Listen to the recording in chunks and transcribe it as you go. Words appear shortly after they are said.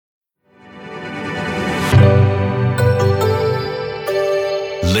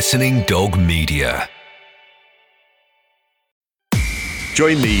Listening Dog Media.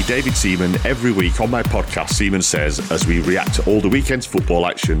 Join me, David Seaman, every week on my podcast, Seaman Says, as we react to all the weekend's football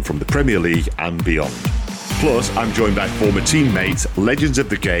action from the Premier League and beyond. Plus, I'm joined by former teammates, legends of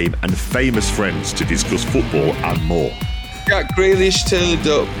the game and famous friends to discuss football and more. Jack Grealish turned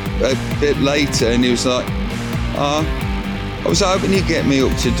up a bit later and he was like, I was hoping you'd get me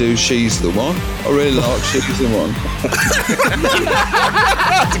up to do She's the One. I really like She's the One.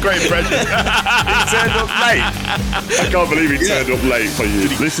 That's a great impression. He turned up late. I can't believe he turned up late for you.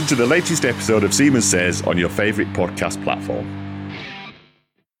 Listen to the latest episode of Seaman Says on your favourite podcast platform.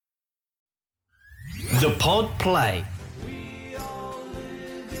 The Pod Play.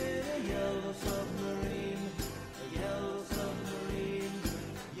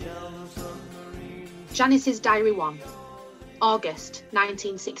 Janice's Diary 1, August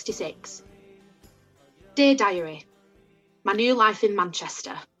 1966. Dear Diary, my new life in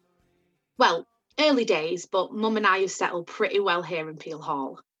Manchester. Well, early days, but Mum and I have settled pretty well here in Peel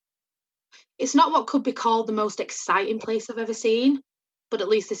Hall. It's not what could be called the most exciting place I've ever seen, but at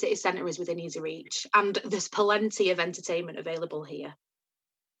least the city centre is within easy reach, and there's plenty of entertainment available here.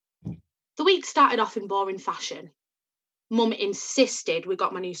 The week started off in boring fashion. Mum insisted we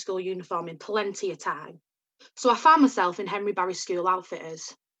got my new school uniform in plenty of time, so I found myself in Henry Barry School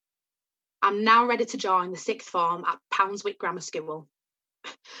Outfitters. I'm now ready to join the sixth form at Poundswick Grammar School.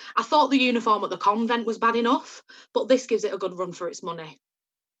 I thought the uniform at the convent was bad enough, but this gives it a good run for its money.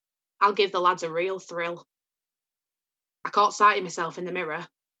 I'll give the lads a real thrill. I caught sight of myself in the mirror.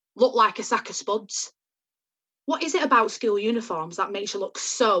 Looked like a sack of spuds. What is it about school uniforms that makes you look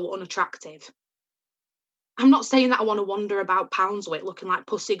so unattractive? I'm not saying that I want to wander about Poundswick looking like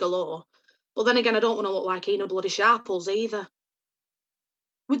pussy galore, but then again, I don't want to look like Eno Bloody Sharples either.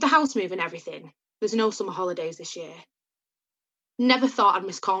 With the house move and everything, there's no summer holidays this year. Never thought I'd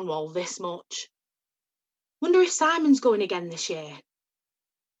miss Cornwall this much. Wonder if Simon's going again this year.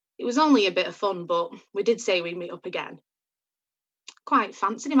 It was only a bit of fun, but we did say we'd meet up again. Quite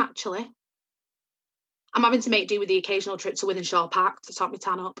fancied him, actually. I'm having to make do with the occasional trip to Wythenshawe Park to top my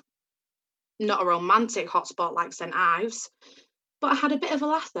tan up. Not a romantic hotspot like St Ives, but I had a bit of a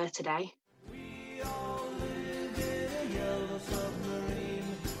laugh there today.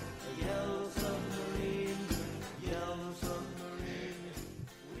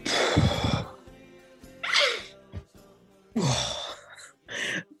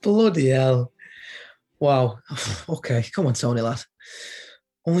 Bloody hell. Wow. Okay, come on, Tony, lad.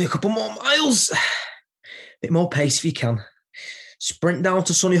 Only a couple more miles. Bit more pace if you can. Sprint down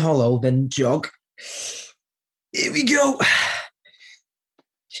to Sunny Hollow, then jog. Here we go.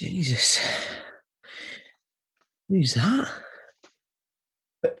 Jesus. Who's that?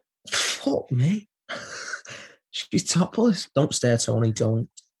 Fuck me. She's topless. Don't stare, Tony. Don't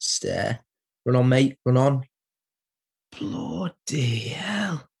stare. Run on, mate. Run on. Bloody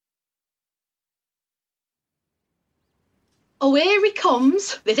hell. Oh, here he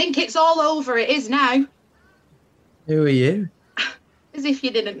comes. They think it's all over. It is now. Who are you? As if you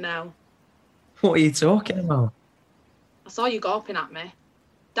didn't know. What are you talking about? I saw you gawping at me.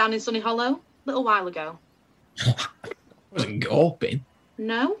 Down in Sunny Hollow, a little while ago. I wasn't gawping.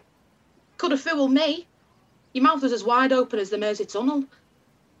 No? Could have fooled me. Your mouth was as wide open as the Mersey Tunnel.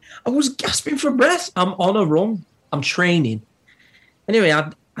 I was gasping for breath. I'm on a run. I'm training. Anyway,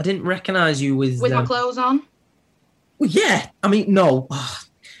 I didn't recognise you with... With my clothes on? Well, yeah. I mean, no.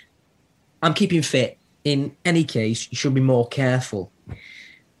 I'm keeping fit. In any case, you should be more careful.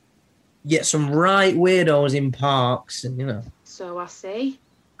 You get some right weirdos in parks and, you know. So I see.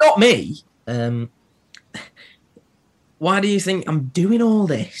 Not me. Why do you think I'm doing all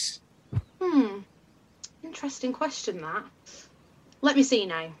this? Interesting question, that. Let me see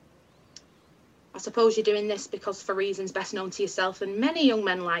now. I suppose you're doing this because, for reasons best known to yourself and many young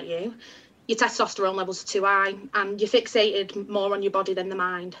men like you, your testosterone levels are too high and you're fixated more on your body than the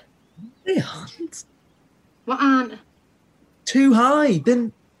mind. They aren't. What aren't? Too high.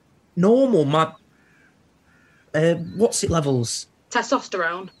 Then normal. My what's it levels?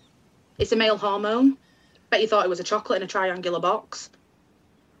 Testosterone. It's a male hormone. Bet you thought it was a chocolate in a triangular box.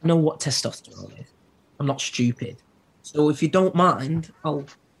 I know what testosterone is. I'm not stupid. So if you don't mind, I'll...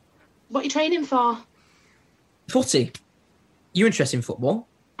 What are you training for? Footy. You interested in football?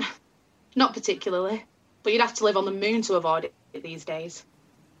 Not particularly, but you'd have to live on the moon to avoid it these days.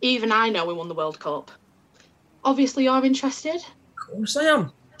 Even I know we won the World Cup. Obviously you're interested? Of course I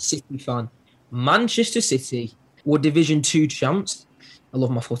am. City fan. Manchester City. We're Division 2 champs. I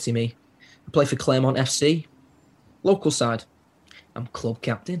love my footy, me. I play for Claremont FC. Local side. I'm club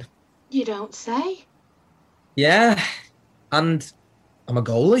captain. You don't say? Yeah. And I'm a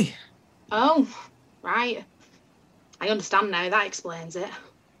goalie. Oh, right. I understand now. That explains it.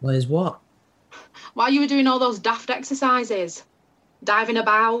 Plays what? Why you were doing all those daft exercises. Diving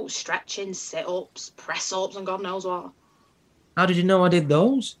about, stretching, sit-ups, press-ups and God knows what. How did you know I did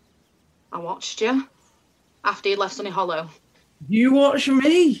those? I watched you. After you left Sunny Hollow. You watch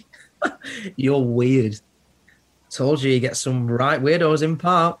me. You're weird. Told you get some right weirdos in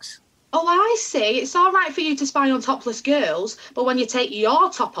parks. Oh, I see. It's all right for you to spy on topless girls, but when you take your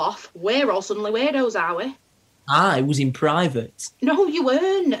top off, we're all suddenly weirdos, are we? I was in private. No, you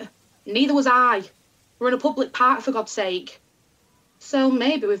weren't. Neither was I. We're in a public park, for God's sake. So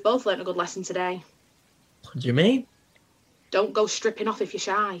maybe we've both learnt a good lesson today. What do you mean? Don't go stripping off if you're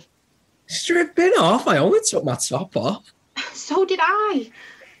shy. Stripping off? I only took my top off. So did I.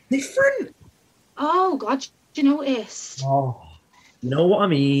 Different. Oh, glad you noticed. Oh, you know what I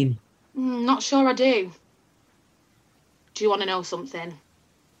mean. Not sure I do. Do you want to know something?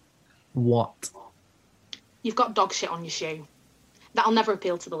 What? You've got dog shit on your shoe. That'll never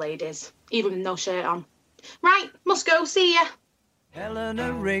appeal to the ladies, even with no shirt on. Right, must go, see ya.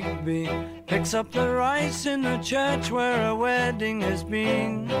 Eleanor Rigby picks up the rice in the church where a wedding has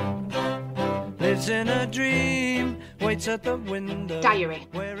been. Lives in a dream, waits at the window. Diary.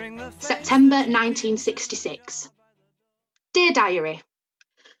 Wearing the September 1966. Dear Diary.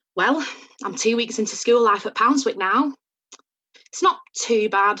 Well, I'm 2 weeks into school life at Pounswick now. It's not too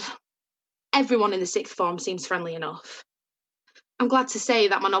bad. Everyone in the sixth form seems friendly enough. I'm glad to say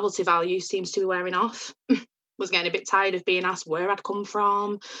that my novelty value seems to be wearing off. Was getting a bit tired of being asked where I'd come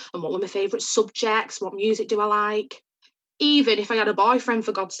from and what were my favourite subjects, what music do I like, even if I had a boyfriend,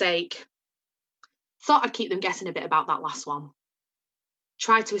 for God's sake. Thought I'd keep them guessing a bit about that last one.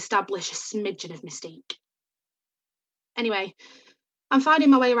 Try to establish a smidgen of mystique. Anyway, I'm finding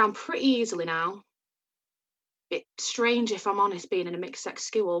my way around pretty easily now. Bit strange, if I'm honest, being in a mixed-sex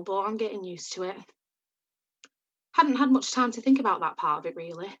school, but I'm getting used to it. Hadn't had much time to think about that part of it,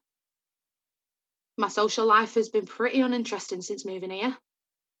 really. My social life has been pretty uninteresting since moving here.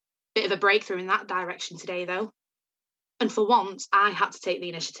 Bit of a breakthrough in that direction today, though. And for once, I had to take the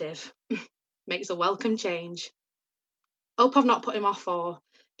initiative. Makes a welcome change. Hope I've not put him off or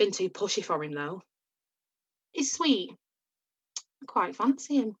been too pushy for him, though. He's sweet. I quite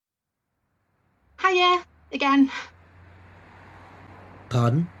fancy him. Hiya, again.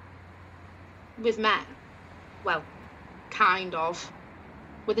 Pardon? We've met. Well, kind of.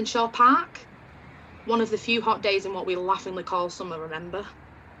 Withenshaw Park. One of the few hot days in what we laughingly call summer, remember?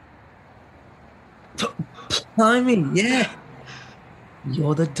 Blimey, yeah.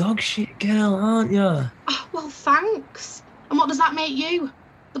 You're the dog shit girl, aren't you? Oh, well, thanks. And what does that make you?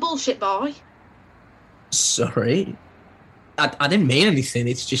 The bullshit boy? Sorry. I didn't mean anything.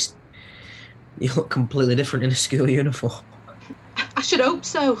 It's just you look completely different in a school uniform. I should hope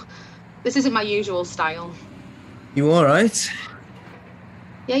so. This isn't my usual style. You all right?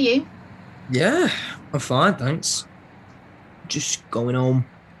 Yeah, you? Yeah, I'm fine, thanks. Just going home.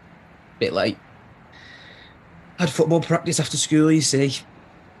 Bit late. Had football practice after school, you see.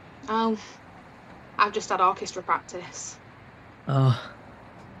 Oh, I've just had orchestra practice. Oh.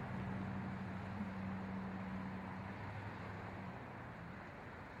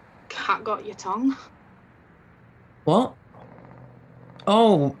 Cat got your tongue? What?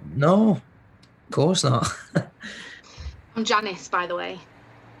 Oh, no. Of course not. I'm Janice, by the way.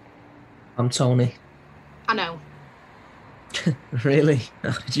 I'm Tony. I know. Really?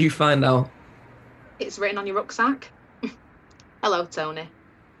 How did you find out? It's written on your rucksack. Hello, Tony.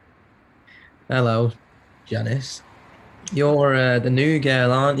 Hello, Janice. You're the new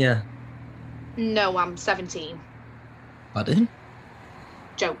girl, aren't you? No, I'm 17. Pardon?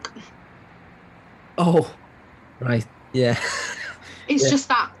 Joke. Oh, right, yeah. It's Yeah. just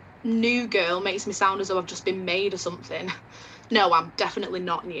that new girl makes me sound as though I've just been made or something. No, I'm definitely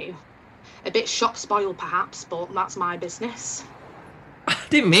not new. A bit shop spoiled, perhaps, but that's my business. I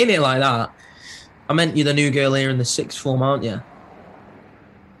didn't mean it like that. I meant you're the new girl here in the sixth form, aren't you?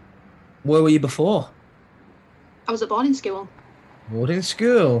 Where were you before? I was at boarding school. Boarding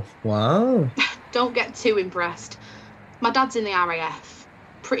school? Wow. Don't get too impressed. My dad's in the RAF.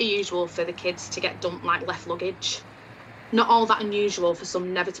 Pretty usual for the kids to get dumped like left luggage. Not all that unusual for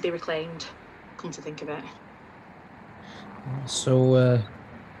some never to be reclaimed, come to think of it. So,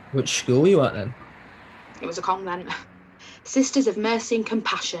 which school were you at then? It was a convent. Sisters of Mercy and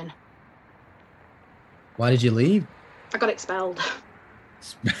Compassion. Why did you leave? I got expelled.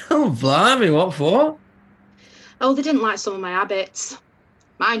 Oh, blimey, what for? Oh, they didn't like some of my habits.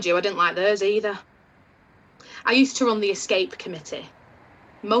 Mind you, I didn't like theirs either. I used to run the escape committee.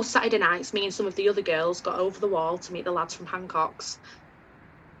 Most Saturday nights, me and some of the other girls got over the wall to meet the lads from Hancock's.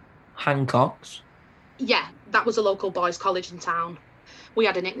 Hancock's. Yeah, that was a local boys' college in town. We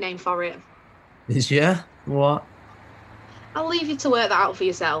had a nickname for it. Is yeah? What? I'll leave you to work that out for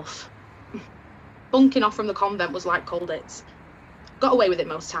yourself. Bunking off from the convent was like cold hits. Got away with it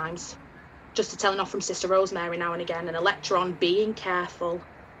most times. Just a telling off from Sister Rosemary now and again and a lecture on being careful.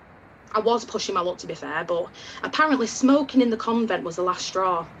 I was pushing my luck, to be fair, but apparently smoking in the convent was the last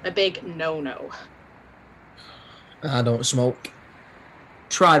straw. A big no-no. I don't smoke.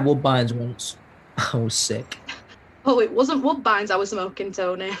 Tried Woodbines once. I was sick. Oh, it wasn't Woodbines I was smoking,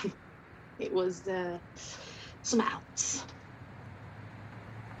 Tony. It was something else.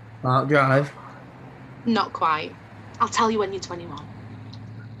 Park Drive. Not quite. I'll tell you when you're 21.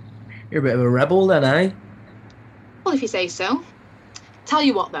 You're a bit of a rebel then, eh? Well, if you say so. Tell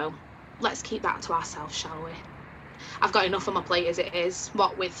you what, though. Let's keep that to ourselves, shall we? I've got enough on my plate as it is,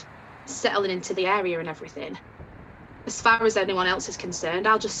 what with settling into the area and everything. As far as anyone else is concerned,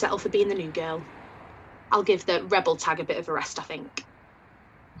 I'll just settle for being the new girl. I'll give the rebel tag a bit of a rest, I think.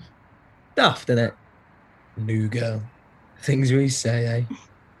 Daft, innit? New girl. Things we say, eh?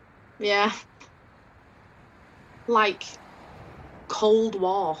 Yeah. Like Cold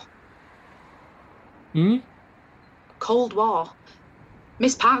War. Hmm? Cold War.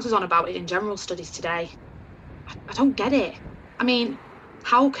 Miss Parks was on about it in general studies today. I don't get it. I mean,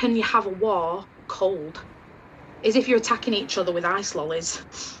 how can you have a war cold? As if you're attacking each other with ice lollies.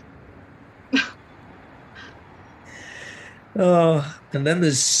 Oh, and then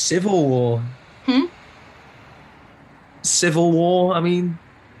there's Civil War. Civil War, I mean,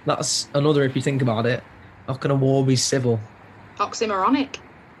 that's another if you think about it. How can a war be civil? Oxymoronic.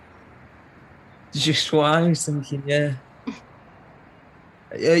 Just what I was thinking, yeah.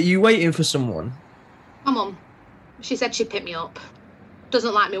 Are you waiting for someone? My mum. She said she'd pick me up.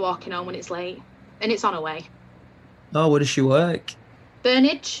 Doesn't like me walking home when it's late. And it's on her way. Oh, where does she work?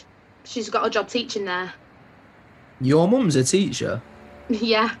 Burnage. She's got a job teaching there. Your mum's a teacher?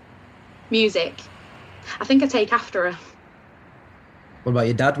 Yeah. Music. I think I take after her. What about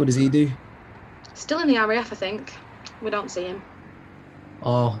your dad? What does he do? Still in the RAF, I think. We don't see him.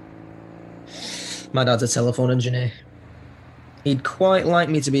 Oh, my dad's a telephone engineer. He'd quite like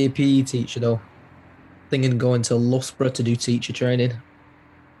me to be a PE teacher, though. Thinking of going to Loughborough to do teacher training.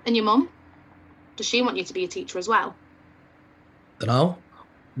 And your mum? Does she want you to be a teacher as well? Dunno.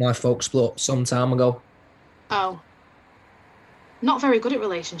 My folks split up some time ago. Oh. Not very good at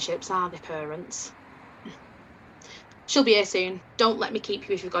relationships, are they, parents? She'll be here soon. Don't let me keep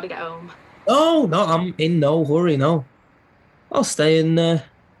you if you've got to get home. Oh, no, I'm in no hurry, no. I'll stay and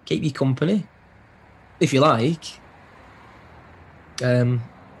keep you company. If you like. Are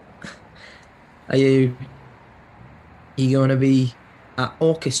you going to be at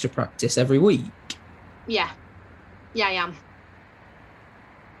orchestra practice every week? Yeah. Yeah, I am.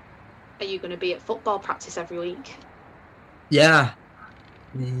 Are you going to be at football practice every week? Yeah.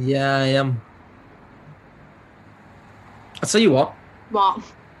 Yeah, I am. I'll tell you what. What?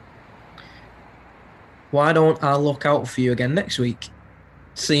 Why don't I look out for you again next week?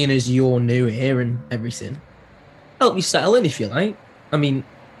 Seeing as you're new here and everything. Help you settle in if you like. I mean,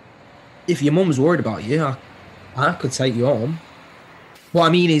 if your mum's worried about you, I could take you home. What I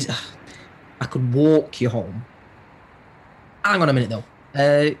mean is, I could walk you home. Hang on a minute though.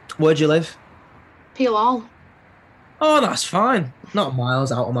 Where do you live? Peel Hall. Oh, that's fine. Not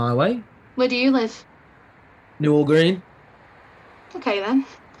miles out of my way. Where do you live? Newell Green. Okay then.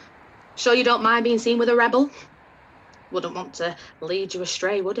 Sure you don't mind being seen with a rebel? Wouldn't want to lead you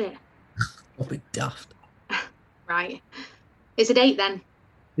astray, would it? I'll be daft. Right. It's a date then.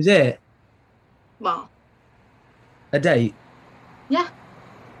 Is it? What? A date? Yeah.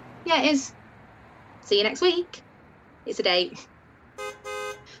 Yeah, it is. See you next week. It's a date.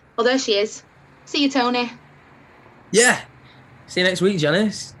 Oh, there she is. See you, Tony. Yeah. See you next week,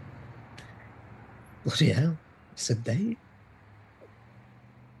 Janice. Bloody hell. It's a date.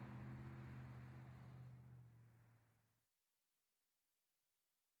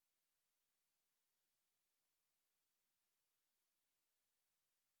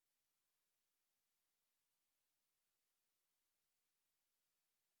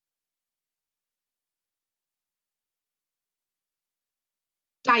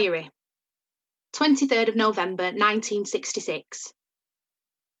 Diary. 23rd of November, 1966.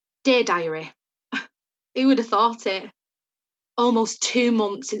 Dear Diary. Who would have thought it? Almost 2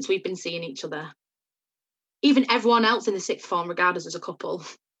 months since we've been seeing each other. Even everyone else in the sixth form regard us as a couple.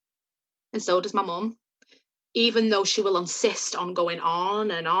 And so does my mum. Even though she will insist on going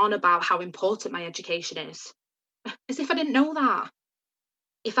on and on about how important my education is. As if I didn't know that.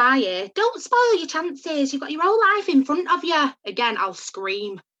 If I hear, don't spoil your chances, you've got your whole life in front of you, again, I'll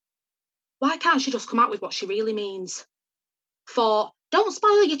scream. Why can't she just come out with what she really means? For don't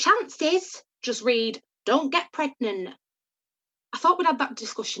spoil your chances, just read, don't get pregnant. I thought we'd had that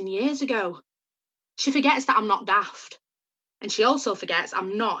discussion years ago. She forgets that I'm not daft. And she also forgets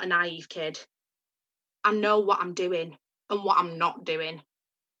I'm not a naive kid. I know what I'm doing and what I'm not doing.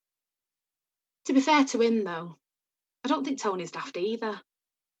 To be fair to him, though, I don't think Tony's daft either.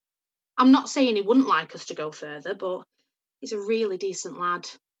 I'm not saying he wouldn't like us to go further, but he's a really decent lad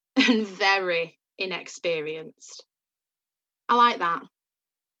and very inexperienced. I like that.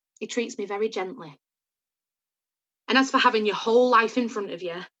 He treats me very gently. And as for having your whole life in front of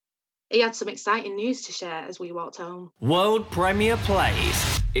you, he had some exciting news to share as we walked home. World Premier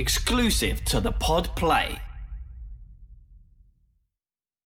Plays, exclusive to the Pod Play.